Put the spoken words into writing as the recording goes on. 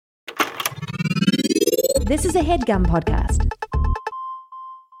This is a HeadGum podcast.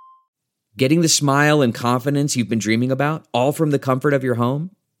 Getting the smile and confidence you've been dreaming about, all from the comfort of your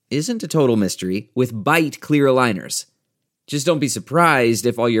home, isn't a total mystery with Byte clear aligners. Just don't be surprised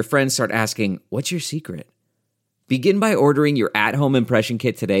if all your friends start asking, "What's your secret?" Begin by ordering your at-home impression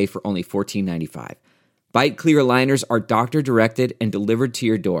kit today for only $14.95. Byte clear aligners are doctor-directed and delivered to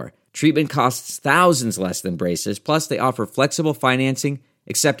your door. Treatment costs thousands less than braces, plus they offer flexible financing,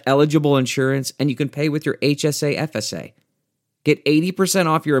 accept eligible insurance, and you can pay with your HSA FSA. Get 80%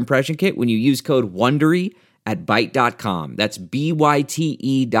 off your impression kit when you use code WONDERY at Byte.com. That's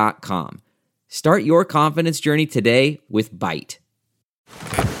BYTE.com. Start your confidence journey today with Byte.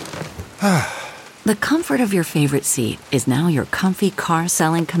 The comfort of your favorite seat is now your comfy car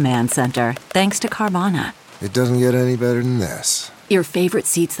selling command center, thanks to Carvana. It doesn't get any better than this. Your favorite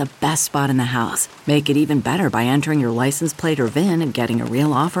seat's the best spot in the house. Make it even better by entering your license plate or VIN and getting a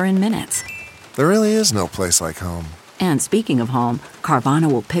real offer in minutes. There really is no place like home. And speaking of home, Carvana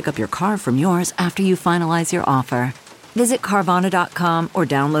will pick up your car from yours after you finalize your offer. Visit Carvana.com or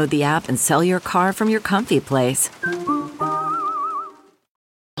download the app and sell your car from your comfy place.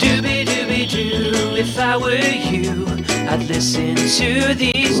 Doobie-doobie-doo, if I were you, I'd listen to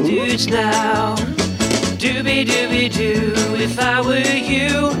these dudes now. Doobie-doobie-doo, if I were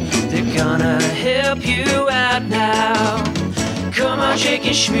you, they're gonna help you out now. Come on, Jake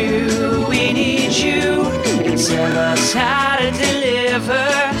and Shmoo, we need you, and tell us how to deliver.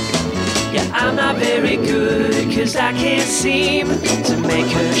 Yeah, I'm not very good, cause I can't seem to make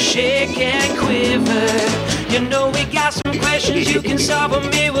her shake and quiver. You know we got some questions you can solve for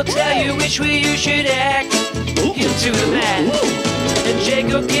me. We'll tell you which way you should act. You do the math. And Jake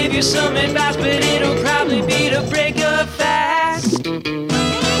will give you some advice, but it'll probably be to break up fast.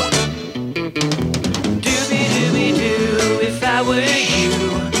 Doobie-doobie-doo, if I were you,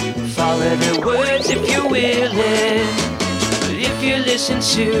 follow the words if you're willing. But if you listen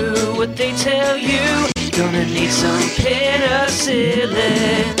to what they tell you, you're gonna need some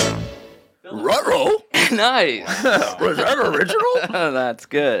penicillin. Ruh-roh? Nice. Was that original? That's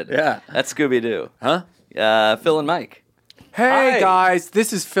good. Yeah. That's Scooby-Doo. Huh? Phil and Mike. Hey Hi. guys,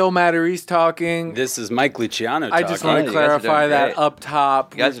 this is Phil Matarese talking. This is Mike Luciano I talking. just want Hey, to you guys are clarify doing that great. up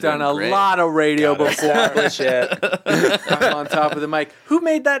top. You guys We've are done doing a great. lot of radio Gotta before. establish it. I'm on top of the mic. Who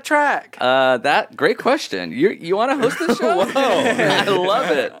made that track? That great question. You want to host this show? I love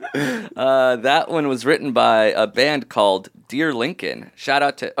it. That one was written by a band called Dear Lincoln. Shout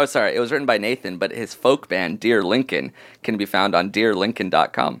out to it was written by Nathan, but his folk band Dear Lincoln can be found on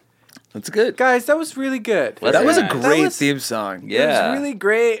dearlincoln.com. That's good. Guys, that was really good. That was a Yeah. great theme song. It Yeah. was really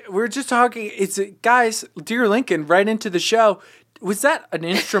great. We're just talking. Guys, Dear Lincoln, right into the show. Was that an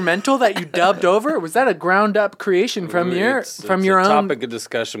instrumental that you dubbed over? Was that a ground up creation from your It's own? a topic of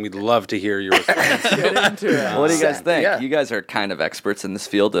discussion. We'd love to hear your response. Get into it. What do you guys think? Yeah. You guys are kind of experts in this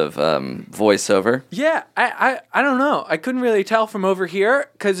field of voiceover. Yeah, I don't know. I couldn't really tell from over here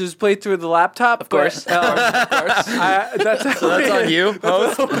because it was played through the laptop. Of course. But, Of course. that's on you,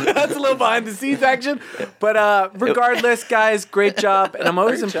 host. That's a little behind the scenes action. But regardless, guys, great job. And I'm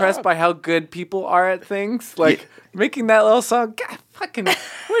always impressed by how good people are at things. Like making that little song. God, fucking way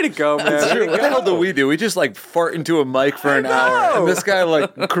to go, man. Way to What the hell go. do we do? We just like fart into a mic for an hour, and this guy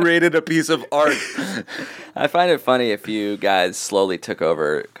like created a piece of art. I find it funny if you guys slowly took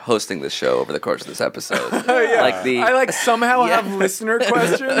over hosting this show over the course of this episode. Yeah. Like the I somehow Yeah. have listener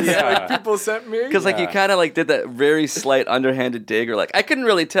questions. Like people sent me. because like you kind of like did that very slight underhanded dig, or like I couldn't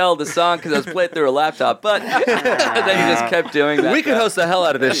really tell the song because I was playing through a laptop, but then you just kept doing that. We could host the hell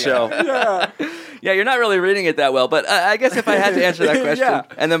out of this show. Yeah, you're not really reading it that well, but I guess if I had to answer that question, Yeah.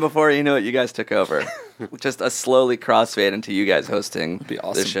 and then before you know it, you guys took over. Just a slowly crossfade into you guys hosting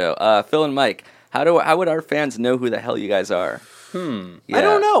the show. Phil and Mike, how would our fans know who the hell you guys are? Yeah. I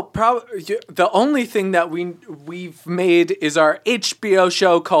don't know. Probably the only thing that we've made is our HBO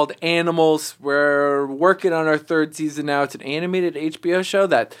show called Animals. We're working on our third season now. It's an animated HBO show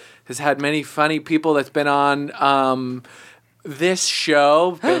that has had many funny people that's been on this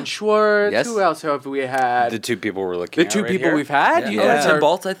show. Ben Schwartz. Yes. Who else have we had? The two people we're looking The at two right people here. we've had. Yeah. Yeah. Tim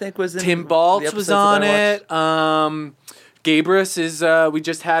Baltz, I think, was in Tim the Baltz episodes was that on I watched. it. Gabrus is. We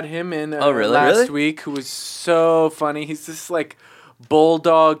just had him in Oh, really? last Really? week. Who was so funny. He's just like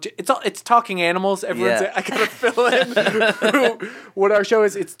bulldog. It's talking animals. Everyone's. Yeah. I gotta fill in what our show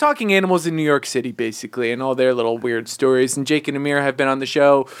is. It's talking animals in New York City, basically, and all their little weird stories. And Jake and Amir have been on the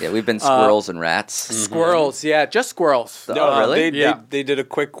show. Yeah, we've been squirrels and rats. Squirrels, yeah, just squirrels. Oh, really? They did a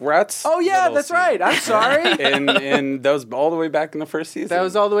quick Rats. Oh yeah, little that's scene. right. I'm sorry. And that was all the way back in the first season. That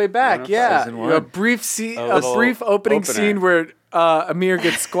was all the way back. Yeah, Season a brief little opening opener. scene where Amir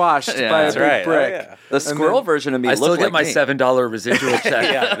gets squashed by a that's big right. Oh, brick. yeah. The squirrel version of me I looked still get like my me. $7 residual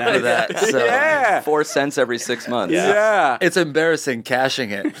check Yeah, for that. So Yeah. 4 cents every 6 months. Yeah. it's embarrassing cashing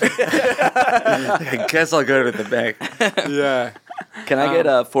it. I guess I'll go to the bank. Yeah. Can I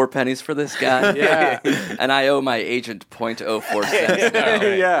get 4 pennies for this guy? Yeah. And I owe my agent 0.04 cents.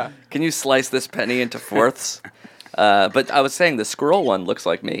 Yeah. Can you slice this penny into fourths? But I was saying the squirrel one looks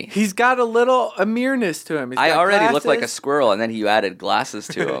like me. He's got a little Amirness to him. He's I got already look like a glasses. squirrel, and then you added glasses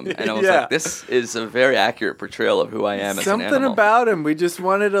to him, and I was Yeah. like, "This is a very accurate portrayal of who I am as an Something animal." about him. We just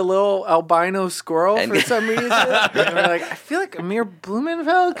wanted a little albino squirrel And- for some reason. And we're like, I feel like Amir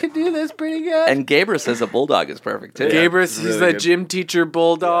Blumenfeld could do this pretty good. And Gaber says a bulldog is perfect too. Gabrus, he's really a good. gym teacher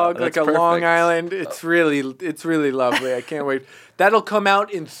bulldog, Yeah, like that's a Long perfect. Island. It's really lovely. I can't wait. That'll come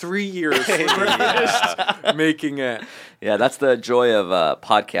out in 3 years when we're finished making it. Yeah, that's the joy of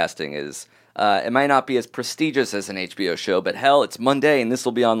podcasting. Is it might not be as prestigious as an HBO show, but hell, it's Monday, and this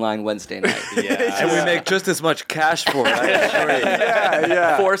will be online Wednesday night. And we make just as much cash for it. I assure you.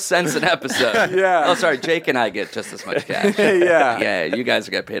 Yeah. 4 cents an episode. Yeah. Oh, sorry, Jake and I get just as much cash. Yeah. Yeah, you guys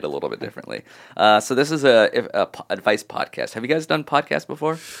get paid a little bit differently. So this is a advice podcast. Have you guys done podcasts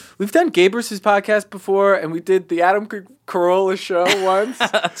before? We've done Gabrus's podcast before, and we did the Adam Carolla show once.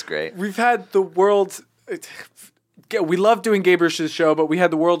 That's great. We've had the world's. We love doing Gabrus's show, but we had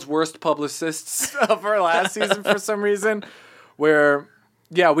the world's worst publicists of our last season for some reason, where.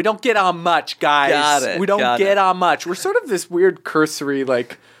 Yeah, we don't get on much, guys. Got it, We don't got get it. on much. We're sort of this weird cursory,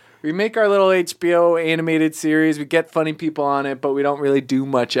 like, we make our little HBO animated series. We get funny people on it, but we don't really do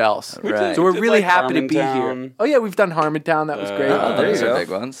much else. Right. So we're did, really like, happy to be here. Harmontown. Oh, yeah, we've done Harmontown. That was great. Oh, there those you are go. big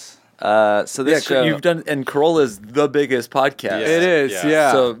ones. So Yeah, this show, you've done, and Corolla's the biggest podcast. It is,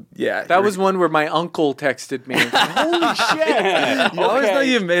 yeah. So yeah, That was one where my uncle texted me. Holy shit! You always know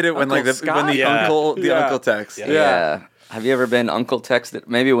you made it when like Uncle the when the Scott? uncle the Yeah. uncle text. Yeah. yeah. Have you ever been uncle texted?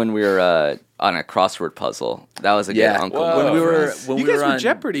 Maybe when we were on a crossword puzzle. That was a Yeah, good uncle. Whoa. when we were when You we guys were were on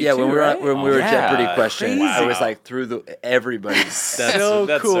Jeopardy Yeah, too, when we were right? when we were Yeah. Jeopardy questions, Crazy. it was like through the everybody's. That's So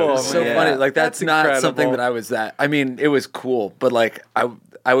that's cool. So, so Yeah. funny. Like that's, That's not something incredible. that I was that. I mean, it was cool, but like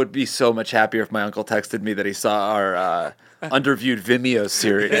I would be so much happier if my uncle texted me that he saw our underviewed Vimeo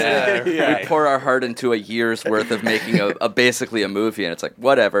series. Yeah. We pour our heart into a year's worth of making a basically a movie, and it's like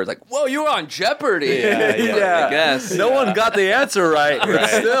whatever. It's like, whoa, you were on Jeopardy. Yeah. I guess. No one got the answer right, but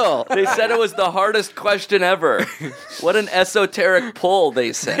still. They said it was the hardest question ever. What an esoteric pull,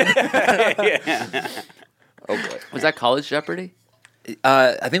 they said. Oh boy. Was that College Jeopardy?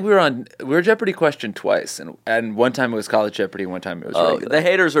 I think we were Jeopardy question twice, and one time it was College Jeopardy, one time it was Oh, regular. the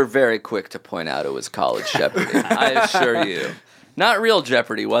haters are very quick to point out it was College Jeopardy. I assure you. Not real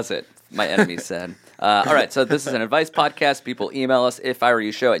Jeopardy, was it? My enemy said. All right, so this is an advice podcast. People email us,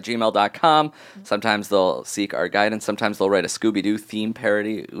 ifireweyouShow@gmail.com. Sometimes they'll seek our guidance. Sometimes they'll write a Scooby-Doo theme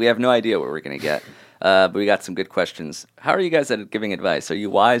parody. We have no idea what we're going to get. But we got some good questions. How are you guys at giving advice? Are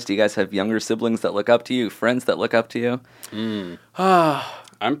you wise? Do you guys have younger siblings that look up to you? Friends that look up to you?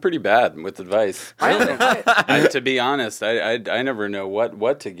 I'm pretty bad with advice. To be honest, I never know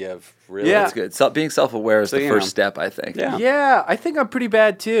what to give. Really, Yeah. That's good. So, being self-aware is So, the you first know. step, I think. Yeah. Yeah, I think I'm pretty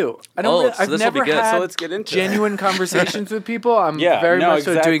bad too. I don't. Oh, really, so I've this will be never good. had So let's get into it. genuine conversations with people. I'm Yeah, very no, much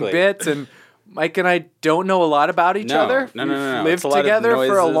so doing exactly. bits, and Mike and I don't know a lot about each No, other. no, We've no. lived It's a lot of together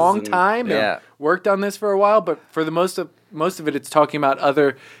for a noises long and- time. Yeah. And worked on this for a while, but for the most of it, it's talking about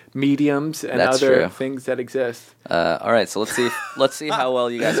other mediums and That's other true. things that exist. All right, so let's see how well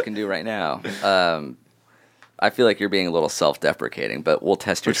you guys can do right now. I feel like you're being a little self-deprecating, but we'll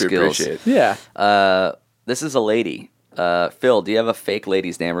test your Which we skills. appreciate. Yeah. This is a lady. Phil, do you have a fake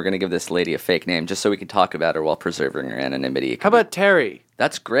lady's name? We're going to give this lady a fake name just so we can talk about her while preserving her anonymity. How about Terry?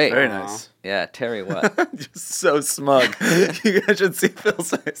 That's great. Very nice. Yeah, Terry what? Just so smug. You guys should see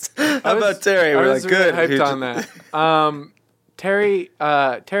Phil's face. How about Terry? I We're was like, really good. hyped He on that.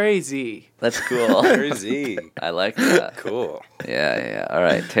 Terry Z. That's cool. There's Z. I like that. Cool. Yeah. All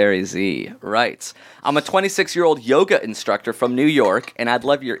right, Terry Z writes, I'm a 26-year-old yoga instructor from New York, and I'd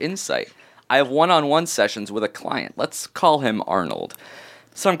love your insight. I have one-on-one sessions with a client. Let's call him Arnold.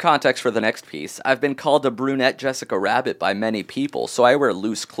 Some context for the next piece. I've been called a brunette Jessica Rabbit by many people, so I wear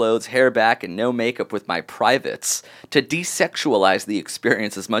loose clothes, hair back, and no makeup with my privates to desexualize the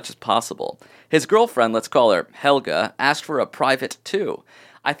experience as much as possible. His girlfriend, let's call her Helga, asked for a private too.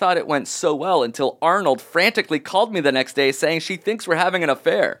 I thought it went so well until Arnold frantically called me the next day saying she thinks we're having an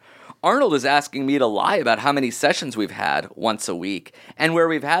affair. Arnold is asking me to lie about how many sessions we've had once a week and where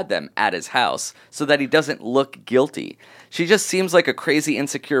we've had them at his house so that he doesn't look guilty. She just seems like a crazy,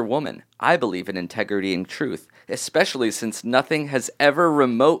 insecure woman. I believe in integrity and truth, especially since nothing has ever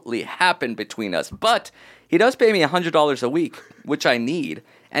remotely happened between us. But He does pay me $100 a week, which I need,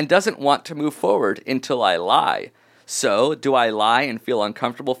 and doesn't want to move forward until I lie. So, do I lie and feel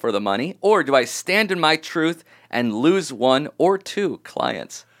uncomfortable for the money, or do I stand in my truth and lose 1 or 2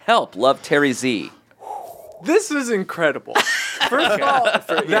 clients? Help, love, Terry Z. This is incredible. First of all,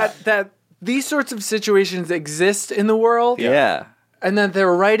 that these sorts of situations exist in the world. Yeah. And then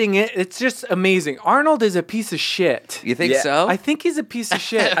they're writing it. It's just amazing. Arnold is a piece of shit. You think so? I think he's a piece of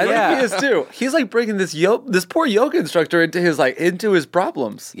shit. I think he is too. He's like bringing this poor yoga instructor into his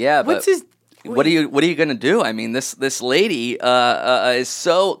problems. Yeah, but What's his... what are you gonna do? I mean, this lady is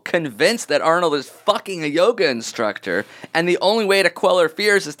so convinced that Arnold is fucking a yoga instructor, and the only way to quell her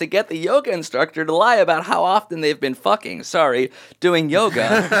fears is to get the yoga instructor to lie about how often they've been doing yoga.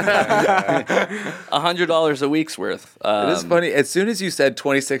 $100 a week's worth. It is funny. As soon as you said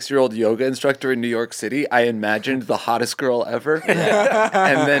 26-year-old yoga instructor in New York City, I imagined the hottest girl ever.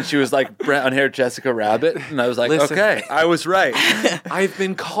 And then she was like brown-haired Jessica Rabbit, and I was like, Listen. okay, I was right. I've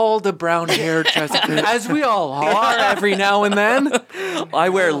been called a brown-haired Jessica, as we all are every now and then. I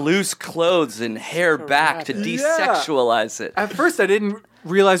wear loose clothes and hair back to desexualize it. At first, I didn't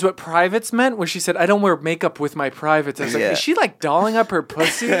realize what privates meant when she said, I don't wear makeup with my privates. I was like, is she like dolling up her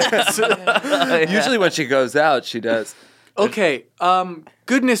pussy? Usually when she goes out, she does. Okay,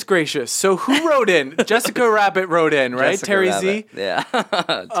 goodness gracious. So who wrote in? Jessica Rabbit wrote in, right? Jessica Terry Rabbit. Z? Yeah.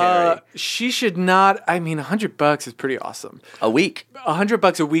 Terry. She should not, I mean, $100 is pretty awesome. A week.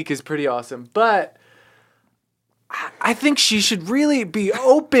 $100 a week is pretty awesome. But I think she should really be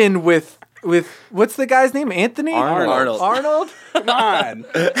open with what's the guy's name? Anthony? Arnold. Arnold? Come on.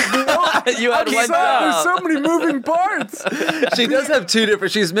 You had one There's job. so many moving parts. She does have two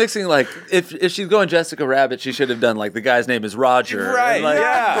different. She's mixing like if she's going Jessica Rabbit, she should have done like the guy's name is Roger, Right, and, like,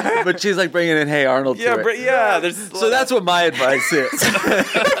 yeah. But she's like bringing in Hey Arnold. Yeah, to but it. yeah. There's So that's what my advice is.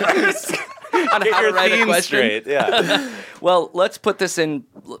 On get how to your write a theme question. straight. Yeah. Well, let's put this in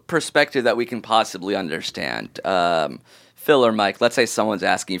perspective that we can possibly understand. Phil or Mike, let's say someone's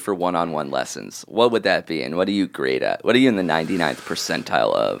asking for one-on-one lessons. What would that be, and what are you great at? What are you in the 99th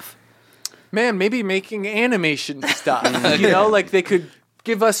percentile of? Man, maybe making animation stuff. You know, like they could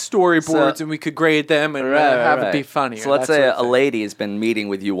give us storyboards and we could grade them and have it be funny. So let's say a lady has been meeting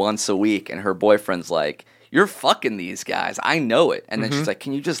with you once a week, and her boyfriend's like, you're fucking these guys. I know it. And then she's like,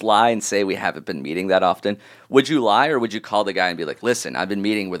 can you just lie and say we haven't been meeting that often? Would you lie, or would you call the guy and be like, listen, I've been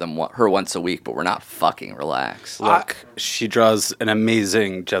meeting with her once a week, but we're not fucking. Relax. Look, she draws an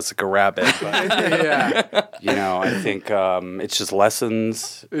amazing Jessica Rabbit. But, Yeah. you know, I think it's just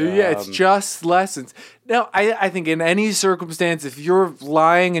lessons. Yeah, it's just lessons. Now, I think in any circumstance, if you're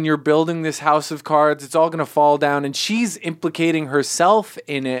lying and you're building this house of cards, it's all going to fall down, and she's implicating herself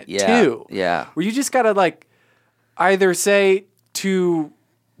in it too. Yeah. Where you just got to like either say to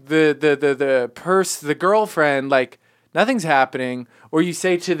the girlfriend like nothing's happening, or you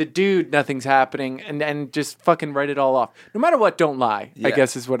say to the dude nothing's happening, and just fucking write it all off. No matter what, don't lie. I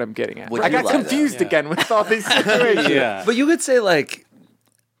guess is what I'm getting at. Would I you got lie, though? confused again with all these situations. Yeah. But you could say like,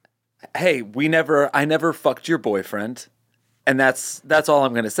 hey, I never fucked your boyfriend. And that's all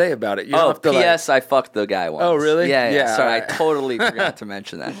I'm going to say about it. You don't have to, P.S. I fucked the guy once. Oh, really? Yeah. Yeah, Sorry, alright. I totally forgot to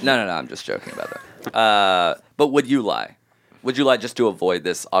mention that. No, I'm just joking about that. But would you lie? Would you lie just to avoid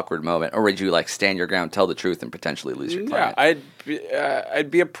this awkward moment, or would you like stand your ground, tell the truth, and potentially lose your Yeah, client? I'd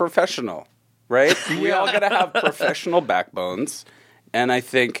be a professional, right? We all gotta have professional backbones, and I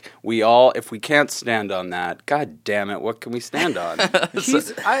think we all, if we can't stand on that, God damn it, what can we stand on? That you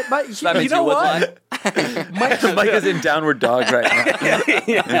means know you would what? lie? Mike is in downward dog right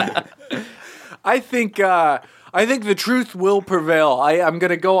now. I think the truth will prevail. I'm going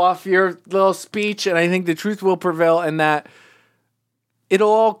to go off your little speech, and I think the truth will prevail, and that it'll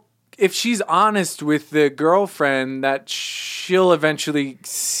all, if she's honest with the girlfriend, that she'll eventually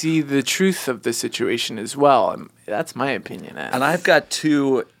see the truth of the situation as well. And that's my opinion. And I've got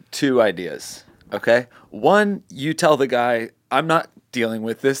two ideas. Okay, one, you tell the guy, I'm not dealing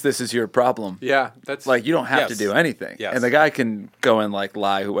with this. This is your problem. Yeah, that's Like, you don't have to Yes. do anything. Yes. And the guy can go and like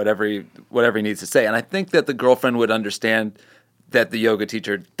lie whatever he needs to say. And I think that the girlfriend would understand that the yoga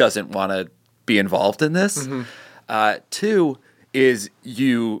teacher doesn't want to be involved in this. Two is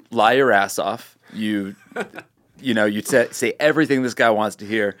you lie your ass off. You say everything this guy wants to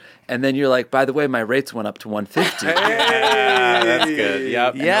hear, and then you're like, by the way, my rates went up to $150. That's good.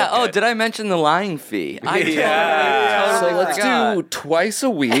 Yep. Yeah. Okay. Oh, did I mention the lying fee? I Yeah. So totally let's forgot. do twice a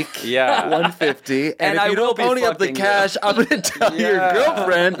week, Yeah. $150, and And if I you will don't be pony up the fucking you. cash, I'm going to tell your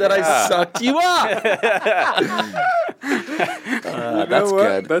girlfriend that I sucked you up. That's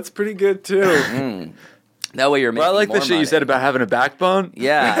good. That's pretty good too. That way you're making Well, I like more the shit you money. said about having a backbone.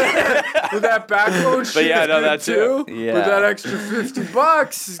 Yeah. with that backbone shit. yeah, no, that too. Yeah. With that extra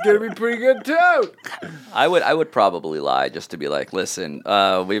 $50 is gonna be pretty good too. I would probably lie just to be like, listen,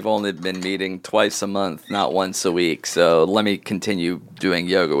 we've only been meeting twice a month, not once a week. So let me continue doing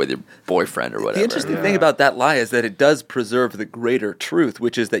yoga with your boyfriend or whatever. The interesting thing about that lie is that it does preserve the greater truth,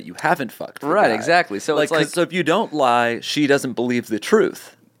 which is that you haven't fucked. the Right, guy. exactly. So it's like, so if you don't lie, she doesn't believe the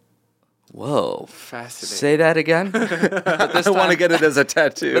truth. whoa, Fascinating. say that again. But this I want to time, get it as a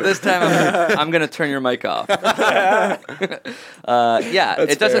tattoo. but this time I'm gonna turn your mic off. Yeah,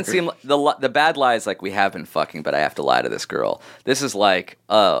 it doesn't fair. seem the bad lie is like we have been fucking, but I have to lie to this girl. This is like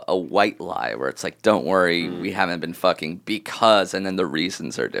a white lie where it's like, don't worry, we haven't been fucking because, and then the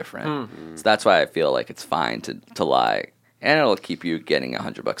reasons are different. So that's why I feel like it's fine to lie, and it'll keep you getting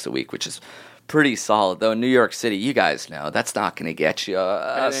 $100 a week, which is pretty solid. Though in New York City, you guys know that's not going to get you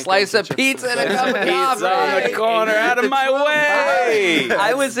a ain't slice gonna of get you pizza and a cup of Pizza on the coffee. corner, out of my way.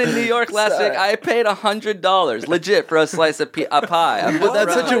 I was in New York last week. I paid $100 legit for a slice of a pie. But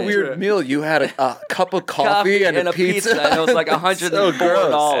that's such a Brownie. weird meal. You had a cup of coffee and a pizza. and it was like $104.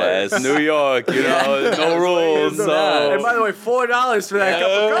 Yes, New York, you know, no rules. Yeah. So. And by the way, $4 for that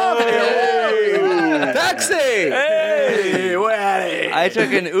cup of coffee. Taxi! Hey, we're at it. I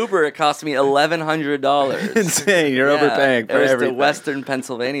took an Uber. It cost me $1,100. Insane. You're overpaying for it was everything. to Western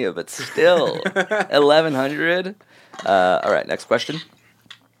Pennsylvania, but still $1,100. All right, next question.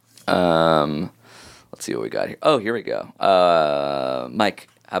 Let's see what we got here. Oh, here we go. Mike,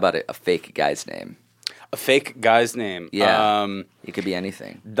 how about a fake guy's name? A fake guy's name. Yeah. It could be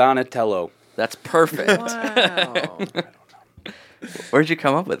anything. Donatello. That's perfect. Wow. Where'd you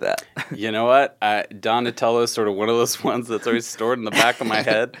come up with that? You know what? Donatello is sort of one of those ones that's always stored in the back of my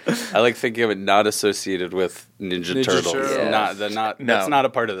head. I like thinking of it not associated with Ninja Turtles. Turtles. Yeah. That's not a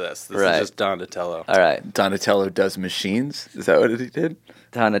part of this. This Right. is just Donatello. All right. Donatello does machines. Is that what he did?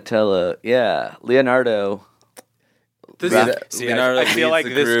 Donatello. Yeah. Leonardo. This Ra- See, Leonardo I feel leads like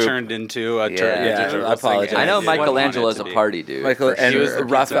the this group. turned into a Yeah. Ninja Yeah, Turtles I thing, apologize. and I know didn't want Michelangelo's it a to be. party dude. Michael He was the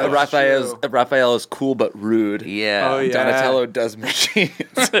pizza. Raphael is cool but rude. Yeah. Oh, yeah. Donatello does machines.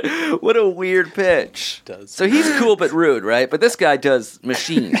 What a weird pitch. Does. So he's cool but rude, right? But this guy does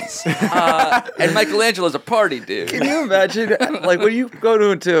machines. And Michelangelo's a party dude. Can you imagine, like, when you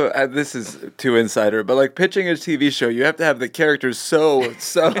go into this is too insider, but like pitching a TV show, you have to have the characters so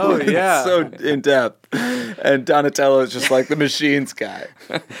yeah. so in depth, and Donatello is just like the machines guy.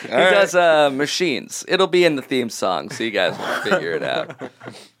 He does machines. It'll be in the theme song, so you guys will figure it out.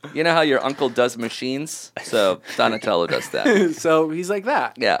 You know how your uncle does machines? So Donatello does that. So he's like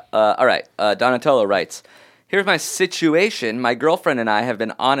that. Yeah. All right. Donatello writes, here's my situation. My girlfriend and I have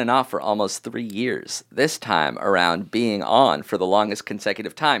been on and off for almost 3 years. This time around being on for the longest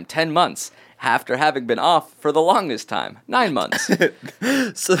consecutive time, 10 months. After having been off for the longest time, 9 months. So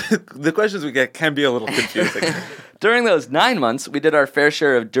the questions we get can be a little confusing. During those 9 months, we did our fair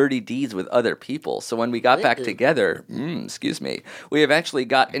share of dirty deeds with other people. So when we got back together, we eventually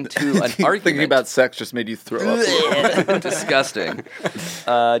got into an argument. Thinking about sex just made you throw up. Disgusting.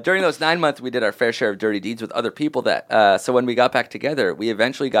 During those 9 months, we did our fair share of dirty deeds with other people. So when we got back together, we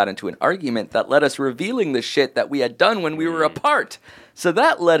eventually got into an argument that led us revealing the shit that we had done when we were apart. So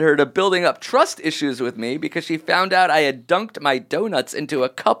that led her to building up trust issues with me because she found out I had dunked my donuts into a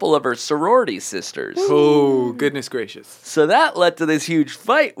couple of her sorority sisters. Oh, goodness gracious. So that led to this huge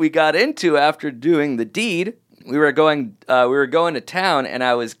fight we got into after doing the deed. We were going to town, and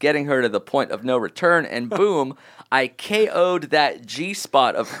I was getting her to the point of no return, and boom, I KO'd that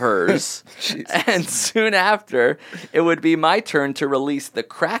G-spot of hers. And soon after, it would be my turn to release the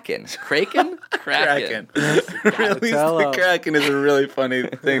Kraken. Kraken? Kraken. Release the Kraken is a really funny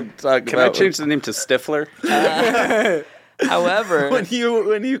thing to talk Can I about. change the name to Stifler? However, when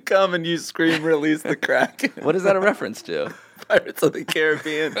you come and you scream, release the Kraken. what is that a reference to? Pirates of the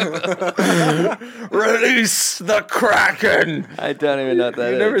Caribbean. Release the Kraken. I don't even know what that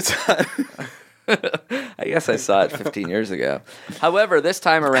You is. never saw it. I guess I saw it 15 years ago. However, this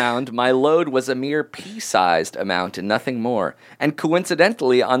time around, my load was a mere pea-sized amount and nothing more. And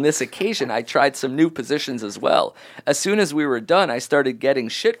coincidentally, on this occasion, I tried some new positions as well. As soon as we were done, I started getting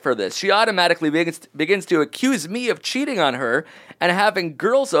shit for this. She automatically begins to accuse me of cheating on her and having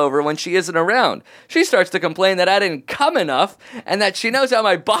girls over when she isn't around. She starts to complain that I didn't come enough and that she knows how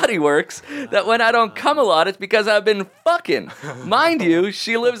my body works, that when I don't come a lot, it's because I've been fucking. Mind you,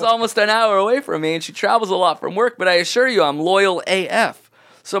 she lives almost an hour away from me and she travels a lot from work, but I assure you I'm loyal AF.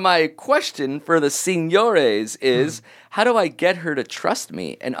 So my question for the signores is, how do I get her to trust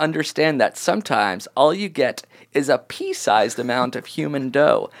me and understand that sometimes all you get is a pea-sized amount of human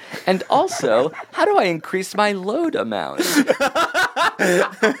dough? And also, how do I increase my load amount?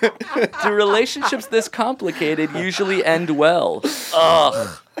 Do relationships this complicated usually end well?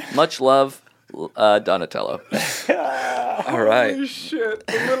 Ugh. Much love, Donatello. All right. Holy shit.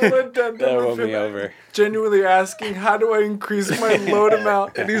 The little addendum That of won me him over. genuinely asking, how do I increase my load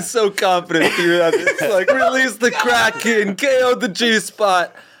amount? And he's so confident through that. It's like, release the Kraken, KO the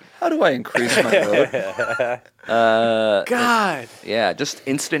G-spot. How do I increase my load? God. Yeah, just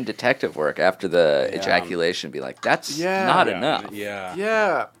instant detective work after the ejaculation. Be like, that's not enough. Yeah.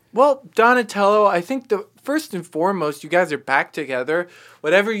 Yeah. Well, Donatello, I think the first and foremost, you guys are back together.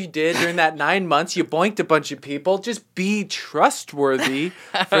 Whatever you did during that 9 months, you boinked a bunch of people. Just be trustworthy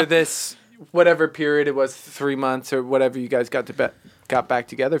for this whatever period it was, 3 months or whatever you guys got back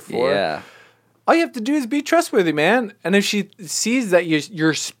together for. Yeah. All you have to do is be trustworthy, man. And if she sees that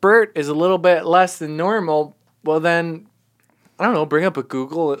your spurt is a little bit less than normal, well then, I don't know, bring up a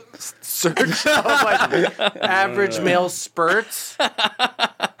Google search of like average male spurts.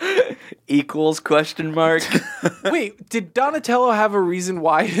 Equals question mark. Wait, did Donatello have a reason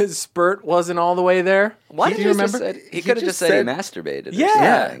why his spurt wasn't all the way there? Why Do did you you remember? remember? He could have just said he masturbated. Or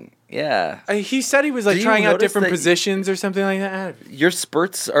Yeah. something. Yeah. He said he was like Do you trying out notice different that- positions or something like that. Your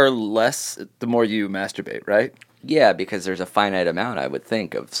spurts are less the more you masturbate, right? Yeah, because there's a finite amount, I would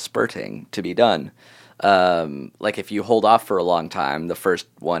think, of spurting to be done. Like if you hold off for a long time, the first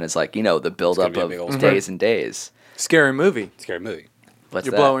one is like, the buildup be a of big old days and days. Scary movie. Scary movie. What's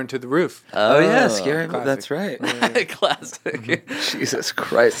You're that? blowing to the roof. Oh, yeah, scary. classic. That's right. Classic. Jesus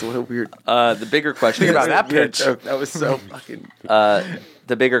Christ, what a weird. The bigger question Think about is, that pitch. joke. That was so fucking.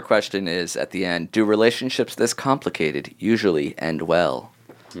 the bigger question is at the end, do relationships this complicated usually end well?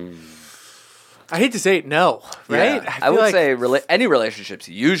 I hate to say it, no. Right? Yeah. I feel would like say any relationships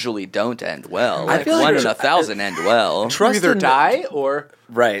usually don't end well. I Like feel like one in 1,000 end well. you Trust either in- die or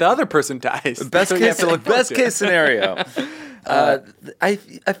Right. the other person dies. Best So you have case, to look forward best to. case scenario. I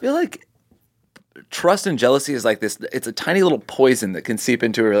feel like trust and jealousy is like this. It's a tiny little poison that can seep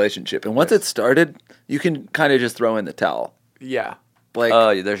into a relationship, and once it's started, you can kind of just throw in the towel. Yeah. Like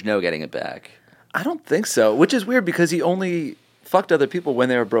Oh, there's no getting it back. I don't think so, which is weird because he only fucked other people when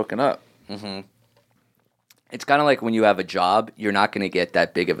they were broken up. It's kind of like when you have a job, you're not going to get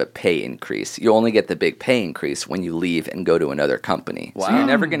that big of a pay increase. You only get the big pay increase when you leave and go to another company. So you're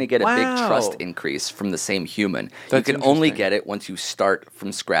never going to get a big Wow. trust increase from the same human. That's you can only interesting. get it once you start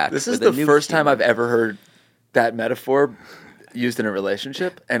from scratch. This is with a the new first time human. I've ever heard that metaphor used in a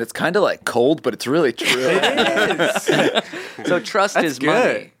relationship, and it's kind of like cold, but it's really true. So trust That's is good.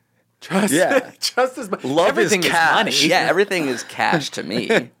 money. Trust. Yeah. Trust is money. Love is Everything cash. money. Yeah, everything is cash to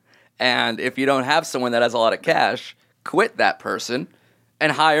me. And if you don't have someone that has a lot of cash, quit that person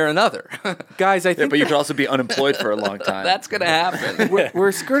and hire another. Guys, I Yeah, think but you could also be unemployed for a long time. That's going to happen.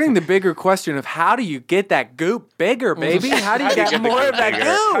 we're skirting the bigger question of how do you get that goop bigger, baby? How do you get more of that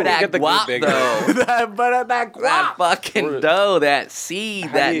goo? that get the guap, bigger? though. that That guap. fucking dough, that seed,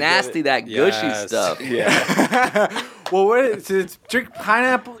 do that you get nasty, it? that gushy Yes. stuff. Well, what is it's drink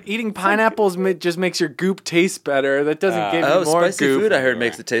pineapple? Eating pineapples just makes your goop taste better. That doesn't give you Oh, more spicy goop. food I heard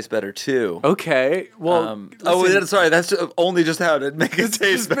makes it taste better too. Okay. Well, listen, Sorry, that's sorry. That's how to make it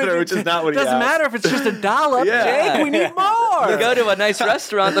taste better, which is not what he doesn't asked. matter if it's just a dollop. Yeah. Jake, we need more. You go to a nice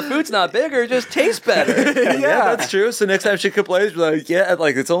restaurant, the food's not bigger, it just tastes better. Yeah, that's true. So next time she complains, be like, yeah,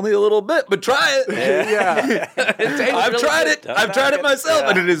 like it's only a little bit, but try it. Yeah. I've tried it. I've tried it myself,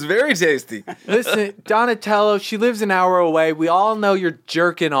 and it is very tasty. Listen, Donatello, she lives an hour away. We all know you're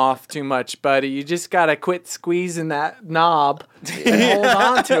jerking off too much, buddy. You just gotta quit squeezing that knob and hold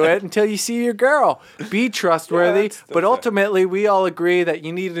on to it until you see your girl. Be trustworthy, but ultimately, we all agree that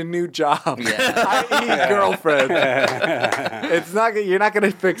you need a new job, i.e., girlfriend. It's not. You're not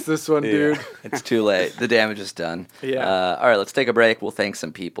gonna fix this one, dude. It's too late. The damage is done. Yeah. All right, let's take a break. We'll thank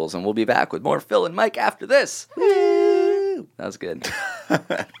some peoples, and we'll be back with more Phil and Mike after this. Woo! That was good.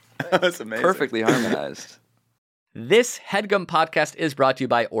 That's amazing. Perfectly harmonized. This HeadGum podcast is brought to you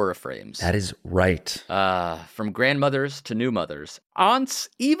by Auraframes. That is right. From grandmothers to new mothers, aunts,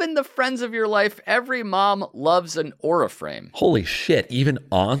 even the friends of your life, every mom loves an Auraframe. Holy shit, even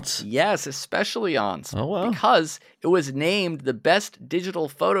aunts? Yes, especially aunts. Oh, wow. Because it was named the best digital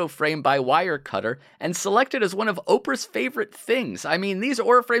photo frame by Wirecutter and selected as one of Oprah's favorite things. I mean, these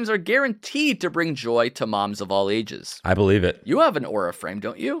Auraframes are guaranteed to bring joy to moms of all ages. I believe it. You have an Auraframe,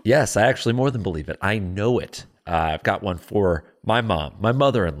 don't you? Yes, I actually more than believe it. I know it. I've got one for my mom, my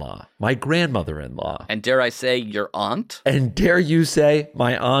mother-in-law, my grandmother-in-law, And dare I say, your aunt? and dare you say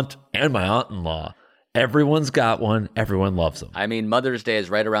my aunt and my aunt-in-law. Everyone's got one. Everyone loves them. I mean, Mother's Day is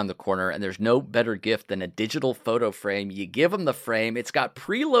right around the corner, and there's no better gift than a digital photo frame. You give them the frame, it's got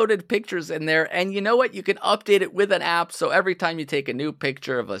preloaded pictures in there, and you know what? You can update it with an app, so every time you take a new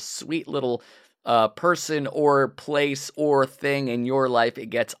picture of a sweet little person or place or thing in your life,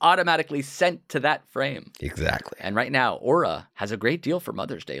 it gets automatically sent to that frame. Exactly. And right now, Aura has a great deal for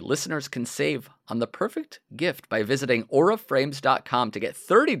Mother's Day. Listeners can save on the perfect gift by visiting auraframes.com to get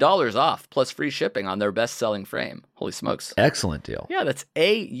 $30 off plus free shipping on their best-selling frame. Holy smokes. Excellent deal. Yeah, that's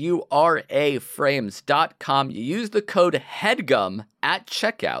auraframes.com. You use the code HEADGUM at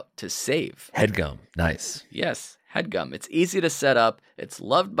checkout to save. Headgum. Nice. Yes, HEADGUM. It's easy to set up. It's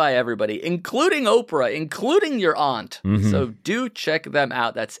loved by everybody, including Oprah, including your aunt. So do check them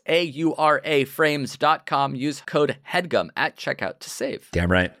out. That's auraframes.com. Use code HEADGUM at checkout to save.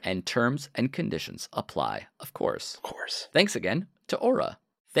 Damn right. And terms and conditions apply, of course. Of course. Thanks again to Aura.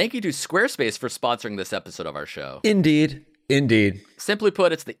 Thank you to Squarespace for sponsoring this episode of our show. Indeed. Indeed. Simply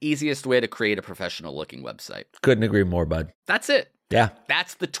put, it's the easiest way to create a professional-looking website. Couldn't agree more, bud. That's it. Yeah.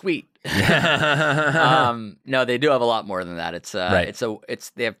 That's the tweet. No, they do have a lot more than that. It's Right.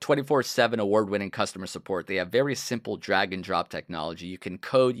 they have 24/7 award-winning customer support. They have very simple drag and drop technology. You can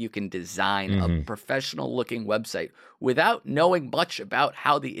code, you can design a professional-looking website without knowing much about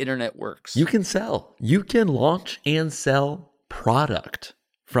how the internet works. You can sell. You can launch and sell product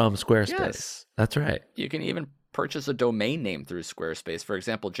from Squarespace. Yes. That's right. You can even purchase a domain name through Squarespace. For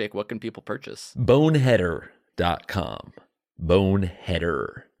example, Jake, what can people purchase? Boneheader.com.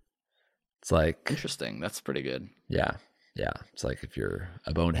 Boneheader. It's like, Interesting. That's pretty good. yeah. It's like if you're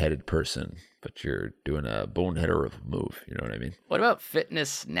a boneheaded person, but you're doing a boneheader of a move. You know what I mean? What about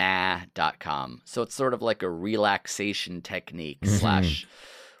fitnessnah.com? So it's sort of like a relaxation technique slash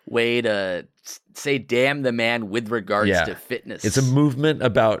way to say damn the man with regards to fitness. It's a movement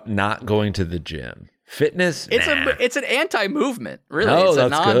about not going to the gym. Fitness? It's an anti-movement, really. Oh, it's a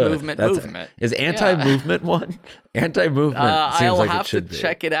that's non-movement good. movement. Is anti-movement one? Anti-movement seems I'll like have it should to be.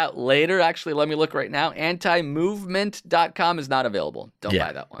 check it out later. Actually, let me look right now. Antimovement.com is not available. Don't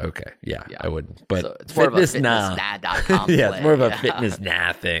buy that one. Okay. Yeah, I wouldn't. But So it's more of a fitness fitnessnah.com yeah, it's play. more of a Yeah. fitness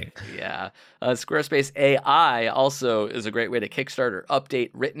nah thing. Yeah. Squarespace AI also is a great way to kickstart or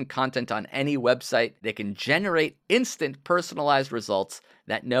update written content on any website. They can generate instant personalized results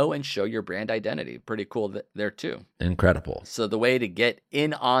that know and show your brand identity. Pretty cool there too. Incredible. So the way to get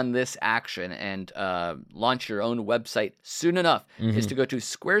in on this action and launch your own website soon enough is to go to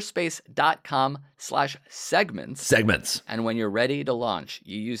squarespace.com/segments. Segments. And when you're ready to launch,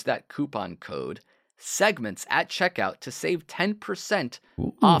 you use that coupon code segments at checkout to save 10%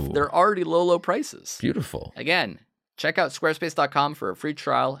 off their already low prices. Beautiful. Again, check out squarespace.com for a free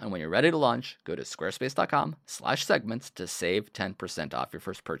trial. And when you're ready to launch, go to squarespace.com/segments to save 10% off your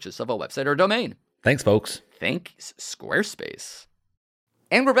first purchase of a website or domain. Thanks, folks. Thanks, Squarespace.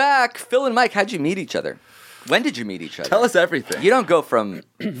 And we're back. Phil and Mike, how'd you meet each other? When did you meet each other? Tell us everything. You don't go from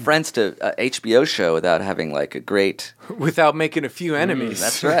friends to HBO show without having like a great... Without making a few enemies.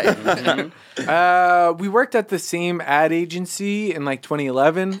 That's right. We worked at the same ad agency in like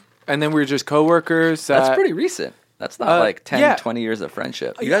 2011, and then we were just coworkers. That's pretty recent. That's not like 10, yeah. 20 years of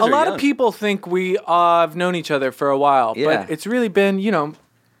friendship. A lot of people think we have known each other for a while, Yeah. but it's really been,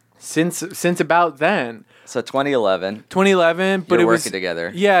 since about then. So 2011. 2011, but You're it was working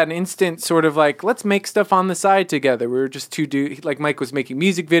together. Yeah, an instant sort of like let's make stuff on the side together. We were just two dudes. Like Mike was making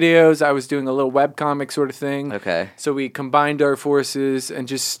music videos, I was doing a little webcomic sort of thing. Okay. So we combined our forces and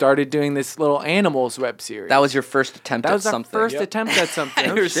just started doing this little animals web series. That was your first attempt That at was our something. first attempt at something.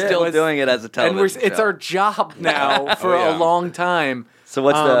 And you're still doing it as a and television it's show. our job now for a long time. So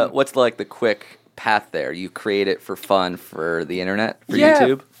what's the quick path there? You create it for fun for the internet, for Yeah,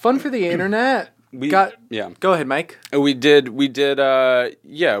 YouTube? fun for the internet. Go ahead, Mike. We did. We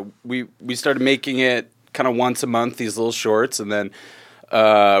started making it kind of once a month, these little shorts, and then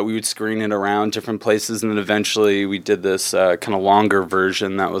we would screen it around different places, and then eventually we did this kind of longer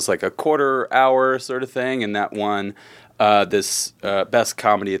version that was like a quarter-hour sort of thing, and that won this best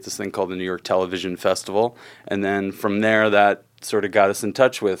comedy at this thing called the New York Television Festival, and then from there that sort of got us in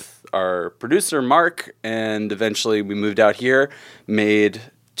touch with our producer Mark, and eventually we moved out here, made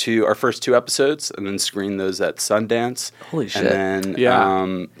our first 2 episodes, and then screened those at Sundance. Holy shit. And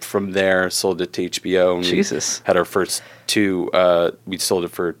then from there sold it to HBO. And Jesus. We had our first 2, we sold it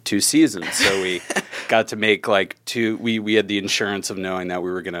for 2 seasons. So we got to make like 2, we had the insurance of knowing that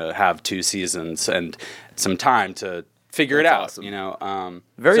we were going to have 2 seasons and some time to figure it That's out. awesome. You know,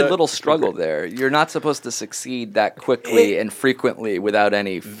 Very so- little struggle there. You're not supposed to succeed that quickly and frequently without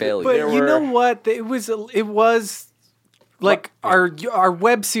any failure. But you know what? It was like our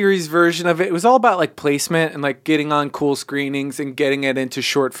web series version of it. It was all about like placement and like getting on cool screenings and getting it into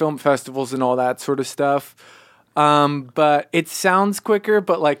short film festivals and all that sort of stuff. But it sounds quicker,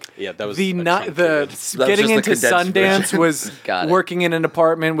 but like Yeah, that was the a not truncated- the getting just the into condensed Sundance version. was Got it. working in an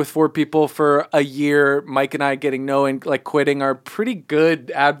apartment with 4 people for a year. Mike and I getting quitting our pretty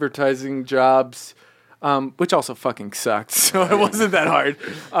good advertising jobs. Which also fucking sucked, so it wasn't that hard.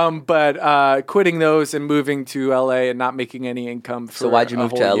 But quitting those and moving to LA and not making any income. For So why'd you a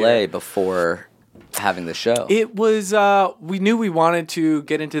move to whole LA year. before having the show? It was we knew we wanted to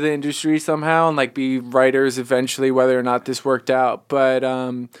get into the industry somehow and like be writers eventually, whether or not this worked out. But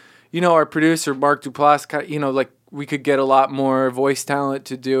our producer Mark Duplass, like we could get a lot more voice talent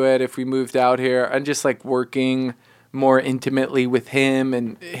to do it if we moved out here, and just like working more intimately with him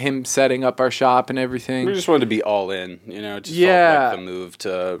and him setting up our shop and everything. We just wanted to be all in, you know. It just Yeah. felt like the move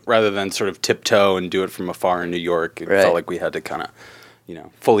to, rather than sort of tiptoe and do it from afar in New York. It Right. felt like we had to kind of,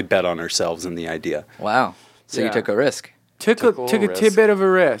 fully bet on ourselves and the idea. Wow. So you Yeah. took a risk. Took a risk. tidbit of a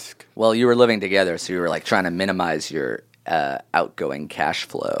risk. Well, you were living together, so you were like trying to minimize your outgoing cash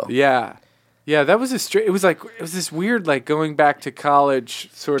flow. Yeah. Yeah, that was it was this weird like going back to college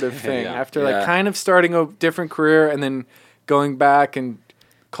sort of thing Yeah. after like kind of starting a different career and then going back and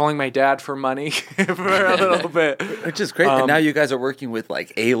calling my dad for money for a little bit. Which is great. And now you guys are working with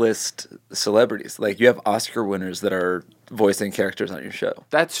like A-list celebrities. Like you have Oscar winners that are voicing characters on your show.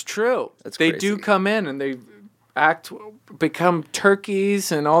 That's true. That's they crazy. do come in and they become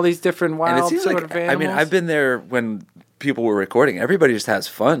turkeys and all these different And wild it seems sort like, of animals. I mean, I've been there when people were recording. Everybody just has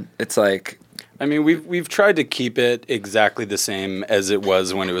fun. It's like, I mean, we've tried to keep it exactly the same as it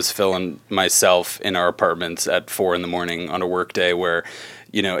was when it was Phil and myself in our apartments at 4 a.m. on a work day, where,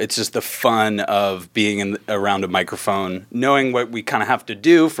 it's just the fun of being around a microphone, knowing what we kind of have to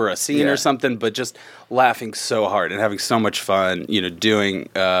do for a scene Yeah. or something, but just laughing so hard and having so much fun, doing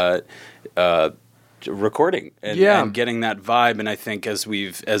recording and getting that vibe. And I think as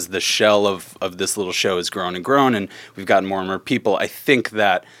the shell of this little show has grown and grown, and we've gotten more and more people, I think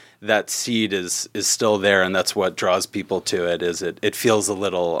that seed is still there, and that's what draws people to it. Is it feels a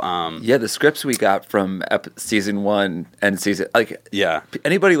little the scripts we got from season 1 and season, like, yeah.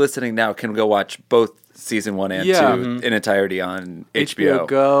 Anybody listening now can go watch both season 1 and 2 in entirety on HBO.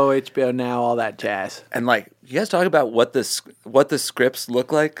 Go, HBO Now, all that jazz. And like, you guys talk about what the scripts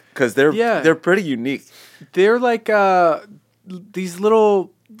look like, because they're pretty unique. They're like these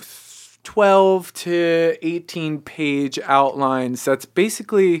little 12 to 18 page outlines. That's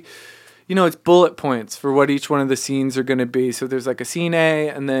basically, it's bullet points for what each one of the scenes are going to be. So there's like a scene A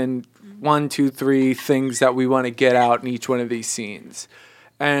and then 1, 2, 3 things that we want to get out in each one of these scenes.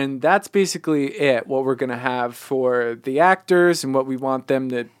 And that's basically it, what we're going to have for the actors and what we want them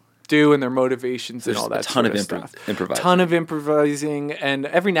to do and their motivations and all that There's a ton sort of stuff. improvising. Ton of improvising, and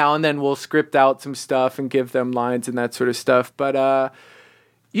every now and then we'll script out some stuff and give them lines and that sort of stuff. But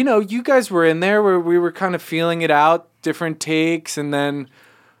you guys were in there where we were kind of feeling it out, different takes, and then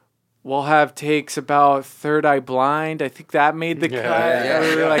we'll have takes about Third Eye Blind. I think that made the cut. yeah.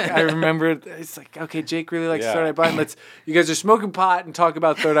 We were like, I remember it's like, okay, Jake really likes Third Eye Blind. You guys are smoking pot and talk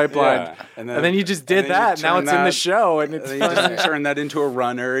about Third Eye Blind. Yeah. And then you just did and then you that. Now turn it's in the that- show, and it's And then you just turn that into a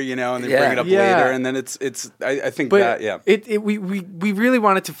runner, and then Yeah. bring it up Yeah. later, and then it's. I think But that we really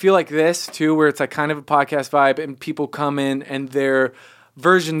want it to feel like this too, where it's like kind of a podcast vibe, and people come in and they're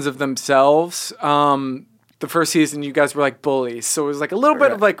versions of themselves. The first season, you guys were like bullies, so it was like a little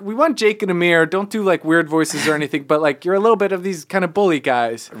bit of like, we want Jake and Amir. Don't do like weird voices or anything, but like you're a little bit of these kind of bully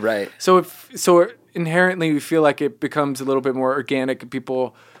guys, Right. So inherently, we feel like it becomes a little bit more organic, and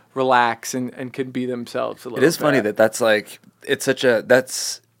people relax and can be themselves a little. It is funny that's like, it's such a,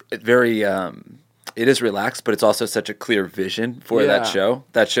 that's very, it is relaxed, but it's also such a clear vision for that show.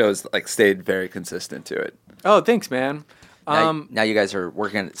 That show has like stayed very consistent to it. Oh, thanks, man. Now you guys are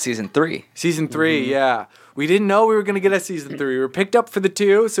working on season 3. Season 3, yeah. We didn't know we were going to get a season 3. We were picked up for the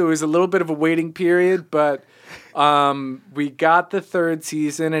 2, so it was a little bit of a waiting period, but we got the 3rd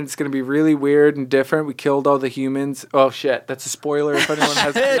season, and it's going to be really weird and different. We killed all the humans. Oh, shit. That's a spoiler if anyone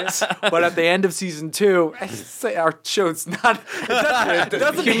has seen it. But at the end of season 2, I say our show's not... It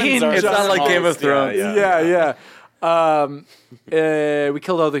doesn't hinge It's not like Game of Thrones. Yeah. We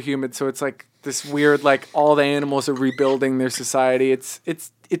killed all the humans, so it's like this weird, like all the animals are rebuilding their society. It's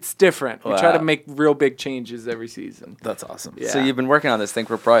different. We try to make real big changes every season. That's awesome. Yeah. So you've been working on this thing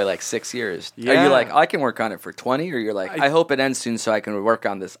for probably like 6 years. Are Yeah. you like, I can work on it for 20? Or you're like, I hope it ends soon so I can work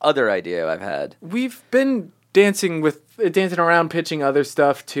on this other idea I've had? We've been dancing around, pitching other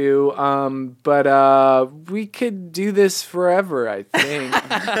stuff too. But we could do this forever. I think.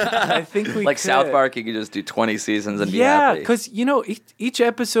 I think we Like could. South Park, you could just do 20 seasons and be Yeah, happy. because each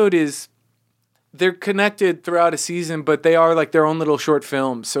episode they're connected throughout a season, but they are like their own little short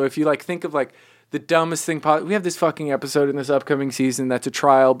films. So if you like think of like the dumbest thing we have this fucking episode in this upcoming season that's a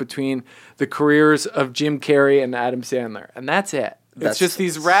trial between the careers of Jim Carrey and Adam Sandler, and that's it. It's just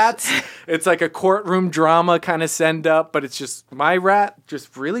these rats. It's like a courtroom drama kind of send up, but it's just my rat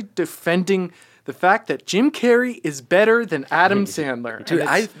just really defending the fact that Jim Carrey is better than Adam Sandler. Dude,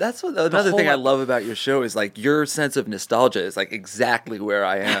 that's another thing I love about your show is like your sense of nostalgia is like exactly where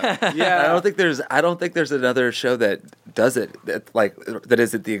I am. Yeah. I don't think there's another show that does it that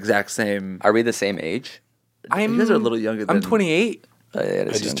is at the exact same. Are we the same age? You guys are a little younger than I'm 28. I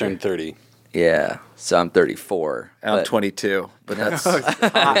just turned 30. Yeah, so I'm 34. I'm 22, but that's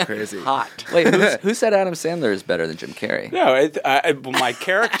pretty crazy. Hot. Wait, who said Adam Sandler is better than Jim Carrey? No, my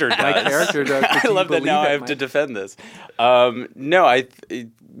character does. My character does. I love that now I have to defend this.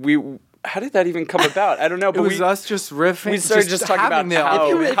 How did that even come about? I don't know. It But was us just riffing. we started just talking about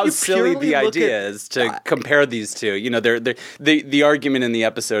how silly purely the look idea is to compare these two. You know, the argument in the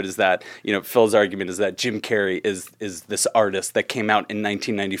episode is that, you know, Phil's argument is that Jim Carrey is this artist that came out in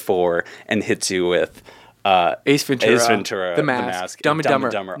 1994 and hits you with Ace Ventura, The Mask, Dumb and Dumber,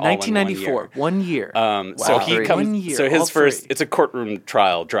 all in 1994, 1 year. So he Wow. comes. 1 year, So all his first, three. it's a courtroom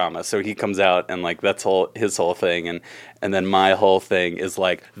trial drama. So he comes out and like that's his whole thing, and then my whole thing is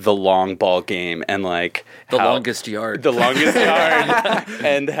like the long ball game and like The longest yard,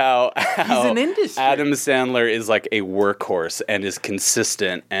 and how He's an industry. Adam Sandler is like a workhorse and is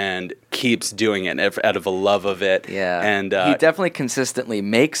consistent and keeps doing it out of a love of it. Yeah, and he definitely consistently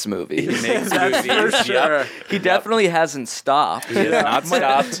makes movies. he makes That's movies. for sure. He definitely hasn't stopped. He has not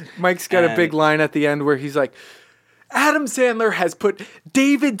stopped. Mike's got a And- big line at the end where he's like, Adam Sandler has put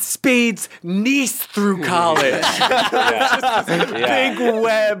David Spade's niece through college. Big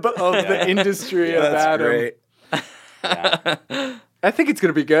web of the industry of That's Adam. great. I think it's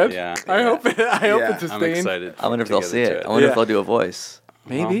gonna be good. Yeah. I hope it's I'm sustained. excited. I wonder if to they'll get see into it. I wonder Yeah. if they'll do a voice.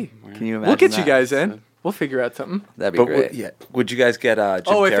 Maybe. Can you imagine? We'll get you that? guys in. We'll figure out something. That'd be But great. would you guys get Jim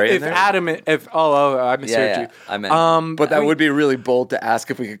Oh, Carrey in if there? Adam, I misheard Yeah, you. I meant But that would be really bold to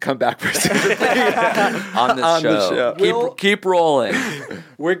ask if we could come back specifically on this on show. the show. Keep rolling.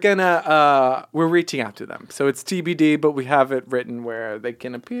 We're we're reaching out to them, so it's TBD. But we have it written where they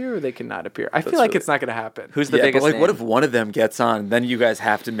can appear or they cannot appear. I feel like it's not gonna happen. Who's the Yeah, but biggest like, name? what if one of them gets on? Then you guys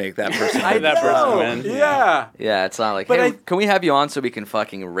have to make that person. that person win. Yeah. Yeah, it's not like, But hey, can we have you on so we can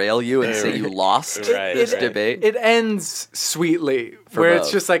fucking rail you and say you lost Right, this right. debate? It ends sweetly, For where both.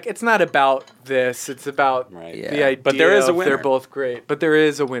 it's just like it's not about this. It's about Right. the Yeah. idea. But there is a of winner. They're both great, but there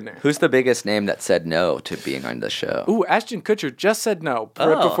is a winner. Who's the biggest name that said no to being on the show? Ooh, Ashton Kutcher just said no right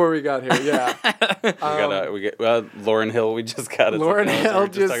Oh. before we got here. Yeah, Lauren Hill. We just got it. Lauren Hill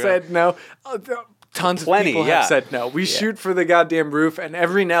just said no. Tons Plenty, of people yeah. have said no. We shoot for the goddamn roof, and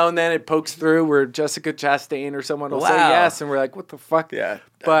every now and then it pokes through where Jessica Chastain or someone will say Wow. yes, and we're like, what the fuck? Yeah,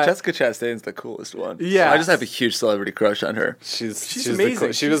 But- Jessica Chastain's the coolest one. Yeah. I just have a huge celebrity crush on her. She's amazing.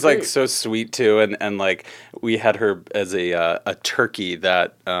 She She's was like great. so sweet too, and like we had her as a turkey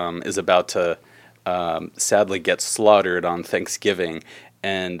that is about to sadly get slaughtered on Thanksgiving.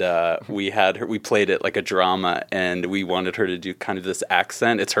 And we played it like a drama, and we wanted her to do kind of this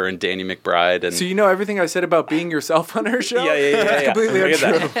accent. It's her and Danny McBride, and So you know everything I said about being yourself on her show? yeah. That's completely Look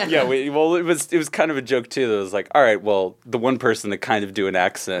at untrue. that. Yeah, it was kind of a joke too. That was like, all right, well, the one person that kind of do an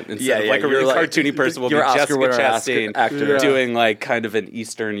accent instead of like a you're really like- cartoony person will be you're Oscar Jessica winner Chastain actor. doing like kind of an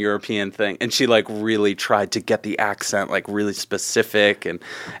Eastern European thing, and she like really tried to get the accent like really specific, and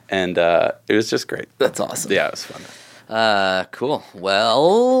it was just great. That's awesome. Yeah, it was fun. Cool.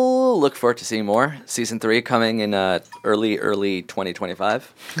 Well, look forward to seeing more. Season 3 coming in early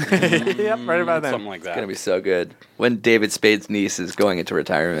 2025. Yep, right about then. Something like that. It's gonna be so good. When David Spade's niece is going into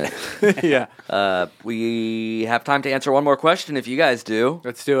retirement. Yeah, We have time to answer one more question if you guys do.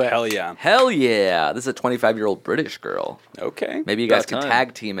 let's do it. Hell yeah. Hell yeah! This is a 25-year-old British girl. Okay. Maybe you guys About can time.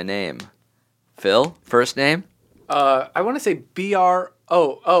 tag team a name. Phil, first name? I want to say Bridget.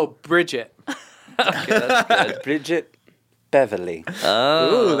 Bridget Beverly.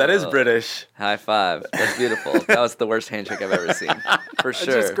 Ooh, that is British. High five. That's beautiful. That was the worst handshake I've ever seen. For I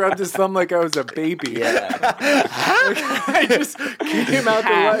sure. just grabbed his thumb like I was a baby. Yeah. I just came out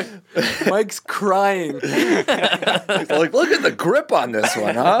to life. Mike's crying. Like, look at the grip on this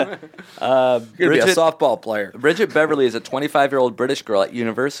one, huh? You're gonna be a Bridget- softball player. Bridget Beverly is a 25-year-old British girl at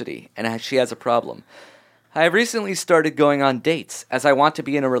university, and she has a problem. I have recently started going on dates as I want to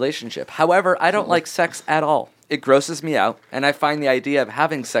be in a relationship. However, I don't like sex at all. It grosses me out, and I find the idea of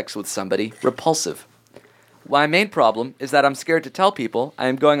having sex with somebody repulsive. My main problem is that I'm scared to tell people I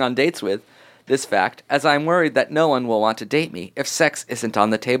am going on dates with this fact, as I'm worried that no one will want to date me if sex isn't on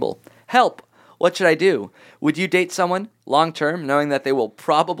the table. Help! What should I do? Would you date someone long term, knowing that they will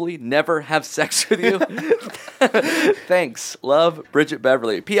probably never have sex with you? Thanks. Love, Bridget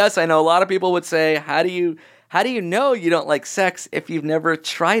Beverly. P.S. I know a lot of people would say, how do you know you don't like sex if you've never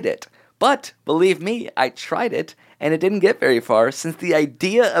tried it? But believe me, I tried it, and it didn't get very far since the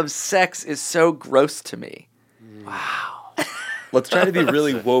idea of sex is so gross to me. Wow. Let's try to be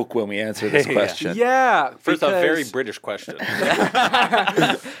really woke when we answer this question. Yeah. First off, very British question.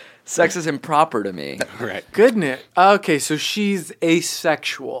 Sex is improper to me. Right. Goodness. Okay, so she's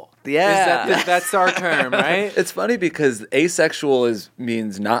asexual. Yeah. That's our term, right? It's funny because asexual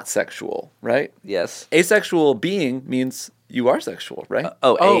means not sexual, right? Yes. Asexual being means you are sexual, right?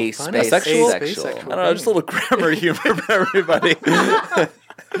 A funny. space Asexual? sexual. I don't know, just a little grammar humor for everybody.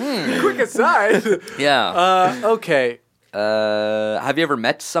 Quick aside. Yeah. Okay. Have you ever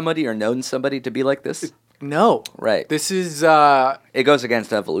met somebody or known somebody to be like this? No. Right. This is, It goes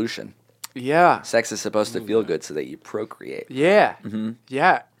against evolution. yeah. Sex is supposed to feel good so that you procreate. Yeah.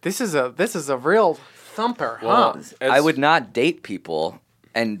 Yeah. This is a real thumper, huh? I would not date people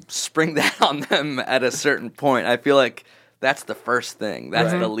and spring that on them at a certain point. I feel like that's the first thing.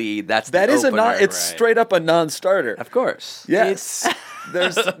 That's the lead. That's That the is opener. it's straight up a non-starter. Of course. Yes.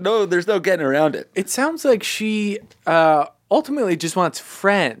 there's no getting around it. It sounds like she ultimately just wants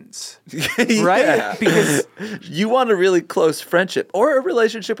friends, right? Yeah. Because You want a really close friendship or a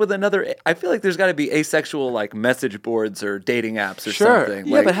relationship with another. I feel like there's got to be asexual like message boards or dating apps or Sure. something.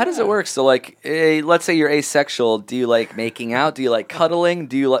 Yeah, but how does it work? So, like, let's say you're asexual. Do you like making out? Do you like cuddling?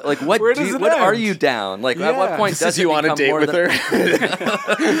 Do you like what? Where does it what are end? you down? Like, at what Yeah. point does you want to date with her?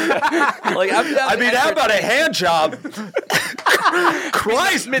 Like, I'm down I to mean, how about a hand job?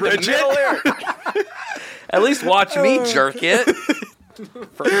 Christ, Bridget. At least watch me jerk it.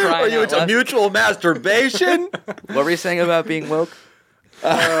 For Are crying you out into loud. mutual masturbation? What were you saying about being woke?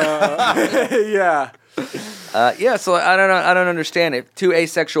 yeah. Yeah, so I don't understand. If two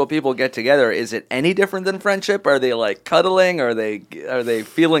asexual people get together, is it any different than friendship? Are they like cuddling? Are they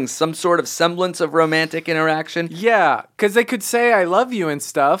feeling some sort of semblance of romantic interaction? Yeah, because they could say "I love you" and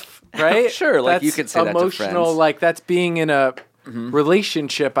stuff, right? Sure, like, that's you could say that to emotional. friends. Like that's being in a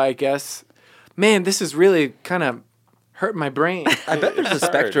relationship, I guess. Man, this is really kind of hurting my brain. I bet there's a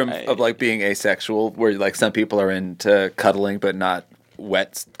spectrum of like being asexual where like some people are into cuddling but not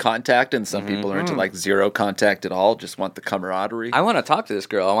wet contact, and some people are into like zero contact at all, just want the camaraderie. I want to talk to this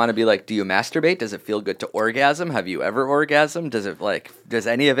girl. I want to be like, do you masturbate? Does it feel good to orgasm? Have you ever orgasmed? Does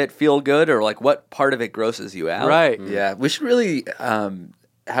any of it feel good, or like what part of it grosses you out? Right. Yeah, we should really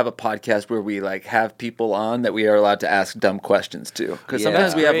have a podcast where we like have people on that we are allowed to ask dumb questions to, because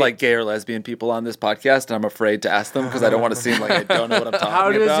sometimes we have like gay or lesbian people on this podcast and I'm afraid to ask them because I don't want to seem like I don't know what I'm talking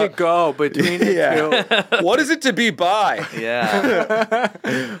How does about. it go between the two? What is it to be bi? Yeah.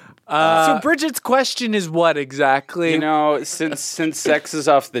 So Bridget's question is what exactly? You know, since sex is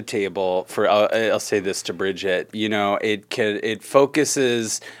off the table, I'll say this to Bridget. You know, it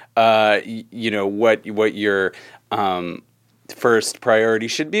focuses, what your first priority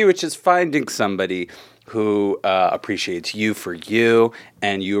should be, which is finding somebody who appreciates you for you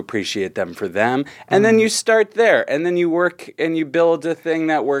and you appreciate them for them, and then you start there, and then you work and you build a thing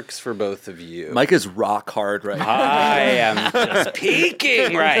that works for both of you. Mike is rock hard right now. I am just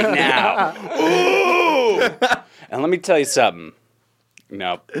peaking right now. Ooh! And let me tell you something.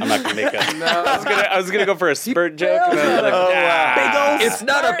 No, I'm not gonna make a. I was gonna go for a spurt joke. And I was like, Big old it's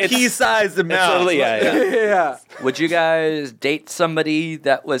not a pea-sized amount. Totally, yeah. Would you guys date somebody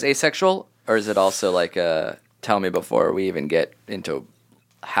that was asexual, or is it also like tell me before we even get into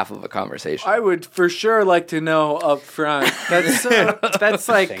half of a conversation? I would for sure like to know up front. That's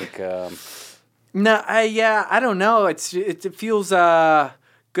like. I think, No, I don't know. It feels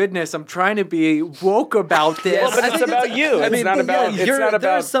goodness. I'm trying to be woke about this. Well, but it's about you. It's not about. It's not about.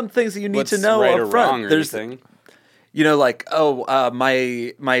 There's some things that you need what's to know right up or front. wrong or There's, anything. you know, like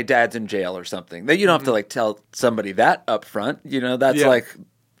my dad's in jail or something. That you don't have to like tell somebody that up front. You know, that's like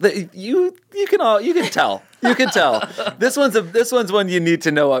you can tell. You can tell. This one's one you need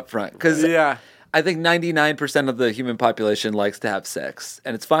to know up front because I think 99% of the human population likes to have sex,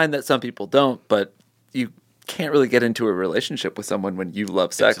 and it's fine that some people don't, but you can't really get into a relationship with someone when you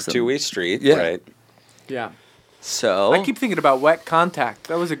love sex. It's a two-way street, Yeah. right? Yeah. So I keep thinking about wet contact.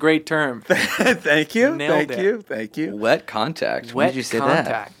 That was a great term. Thank you. Nailed Thank it. you. Thank you. wet contact. When Wet did you say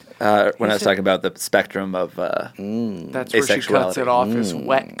contact. when I was talking about the spectrum of That's where she cuts asexuality. it off as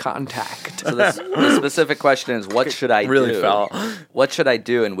wet contact. So the specific question is, what should I Really do? foul. What should I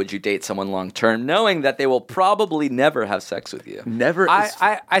do, and would you date someone long term, knowing that they will probably never have sex with you? Never. I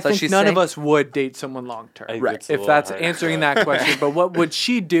So think she's none of saying- us would date someone long term. Right. it's a If little that's hard. answering that question. But what would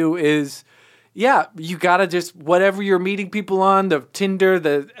she do is, yeah, you gotta just whatever you're meeting people on, the Tinder,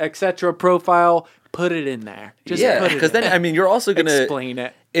 the etc. profile, put it in there. Just yeah, put it because in then there. I mean, you're also gonna Explain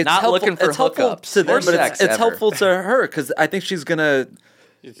it. It's Not helpful, looking for it's helpful hookups to them, or but sex it's ever. helpful to her because I think she's gonna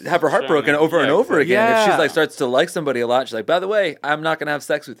have her heart broken over and over again. If Yeah. she's like starts to like somebody a lot, she's like, by the way, I'm not gonna have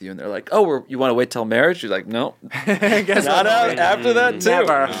sex with you, and they're like, oh, you want to wait till marriage? She's like, no, Guess not what? after that too.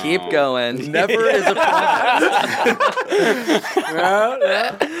 Never. Keep going. Never is a promise.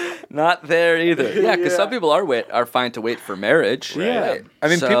 Not there either. Yeah, because some people are fine to wait for marriage. Yeah. Right? I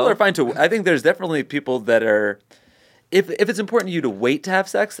mean, So- people are fine to. I think there's definitely people that are. If it's important to you to wait to have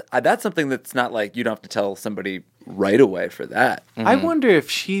sex, that's something that's not like you don't have to tell somebody right away for that. I wonder if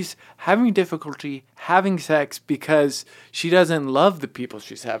she's having difficulty having sex because she doesn't love the people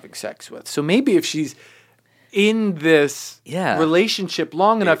she's having sex with. So maybe if she's in this Yeah. relationship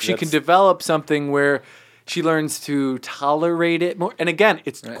long enough, she can develop something where she learns to tolerate it more. And again,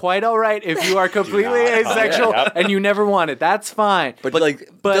 it's quite all right if you are completely asexual and you never want it. That's fine.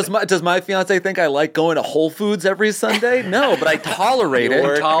 But does my fiance think I like going to Whole Foods every Sunday? No, but I tolerate it. You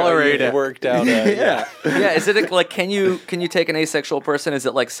worked out. Yeah. Yeah, is it like can you take an asexual person? Is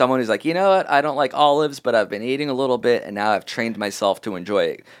it like someone who's like, you know what, I don't like olives, but I've been eating a little bit, and now I've trained myself to enjoy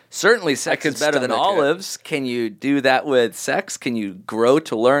it. Certainly, sex could is better than stomach it. olives. Can you do that with sex? Can you grow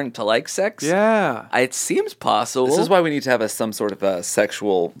to learn to like sex? Yeah. It seems possible. This is why we need to have some sort of a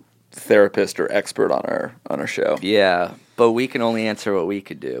sexual therapist or expert on our show. Yeah, but we can only answer what we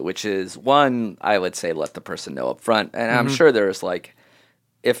could do, which is one, I would say let the person know up front. And I'm sure there's like,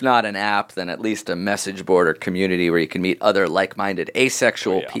 if not an app, then at least a message board or community where you can meet other like-minded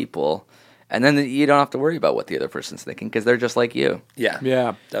asexual people. And then you don't have to worry about what the other person's thinking because they're just like you. Yeah.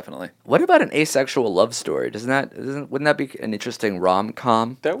 Yeah. Definitely. What about an asexual love story? Wouldn't that be an interesting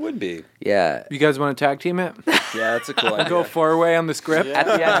rom-com? That would be. Yeah. You guys want to tag team it? Yeah, that's a cool idea. Go four-way on the script? At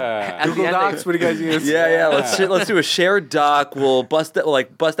the end, at Google the end, Docs, what do you guys use? Yeah. Let's do a shared doc. We'll bust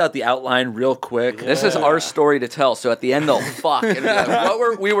out the outline real quick. This is our story to tell. So at the end, they'll fuck. And be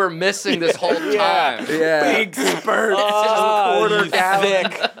like, we were missing this whole time. Yeah. Big spurt. Quarter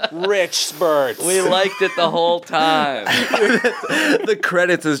thick, rich spurts. We liked it the whole time. The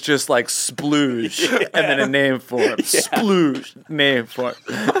credits is just like splooge and then a name form. Splooge name form.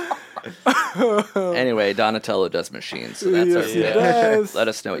 Anyway, Donatello does machines, so that's our Yes, he pitch. does. Let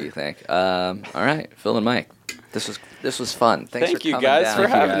us know what you think. All right, Phil and Mike, this was fun. Thanks Thank for you coming guys down. for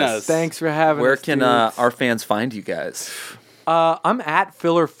Thank you having guys. us. Thanks for having Where us. can dudes. our fans find you guys? I'm at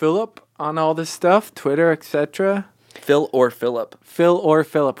Phil or Philip on all this stuff, Twitter, etc. Phil or Philip? Phil or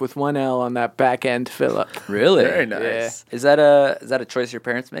Philip with one L on that back end, Philip. Really? Very nice. Is that a choice your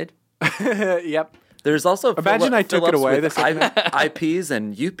parents made? Yep. There's also Imagine I took it Phillips away. with This- IPs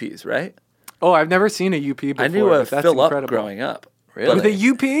and UPs, right? Oh, I've never seen a UP before. I knew a but that's Philip incredible. growing up. Really? With a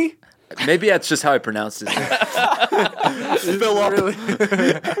UP? Maybe that's just how I pronounced his name. Philip.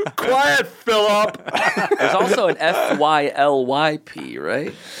 Quiet, Philip. There's also an FYLYP,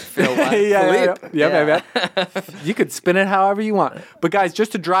 right? Phil Yeah. Yeah. You could spin it however you want. But guys,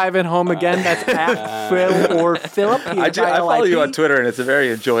 just to drive it home again, that's at Phil or Philip. I follow you on Twitter, and it's a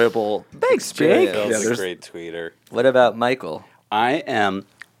very enjoyable. Thanks, Jake. Phil's Yeah, a there's- great tweeter. What about Michael? I am.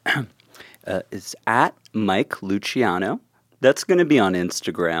 It's at Mike Luciano. That's going to be on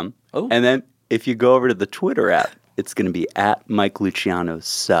Instagram. Oh. And then if you go over to the Twitter app, it's going to be at Mike Luciano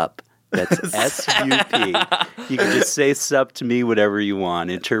Sup. That's SUP. You can just say sup to me, whatever you want.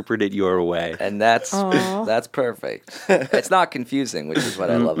 Interpret it your way. And that's perfect. It's not confusing, which is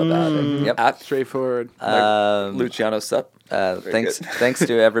what I love about it. Yep. Straightforward. Luciano Sup. Thanks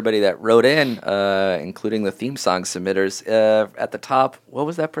to everybody that wrote in, including the theme song submitters. At the top, what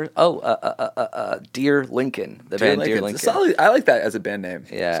was that? Dear Lincoln, the band Dear Lincoln. Solid. I like that as a band name.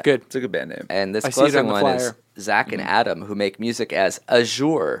 Yeah, It's good. It's a good band name. And this I see it closing on the one is flyer. Zach and Adam, who make music as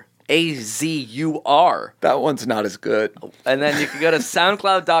Azure, AZUR. That one's not as good. And then you can go to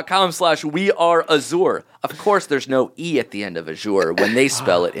soundcloud.com/weareazure. Of course, there's no E at the end of Azure when they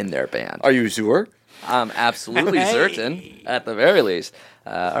spell it in their band. Are you Zur? I'm absolutely certain, at the very least.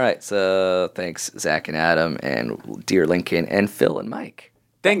 All right, so thanks, Zach and Adam, and Dear Lincoln, and Phil and Mike.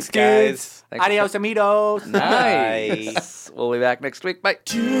 Thanks, guys. kids. Thanks. Adios, amigos. Nice. We'll be back next week. Bye.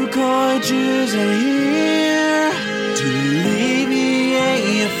 Two gorgeous are here to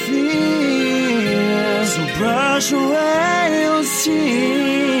alleviate your fears. So brush away those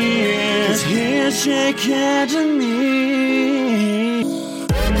tears. shake hands with me.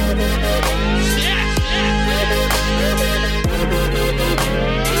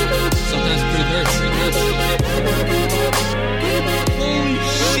 Sometimes pretty hurts. Holy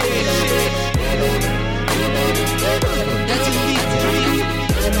shit. That's elite.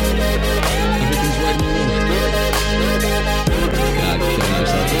 Everything's right in the room. God, killing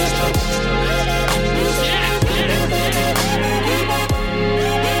yourself is tough.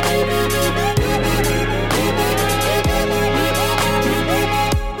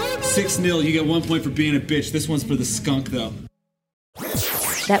 6-0, you get 1 point for being a bitch. This one's for the skunk, though.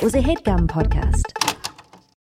 That was a HeadGum podcast.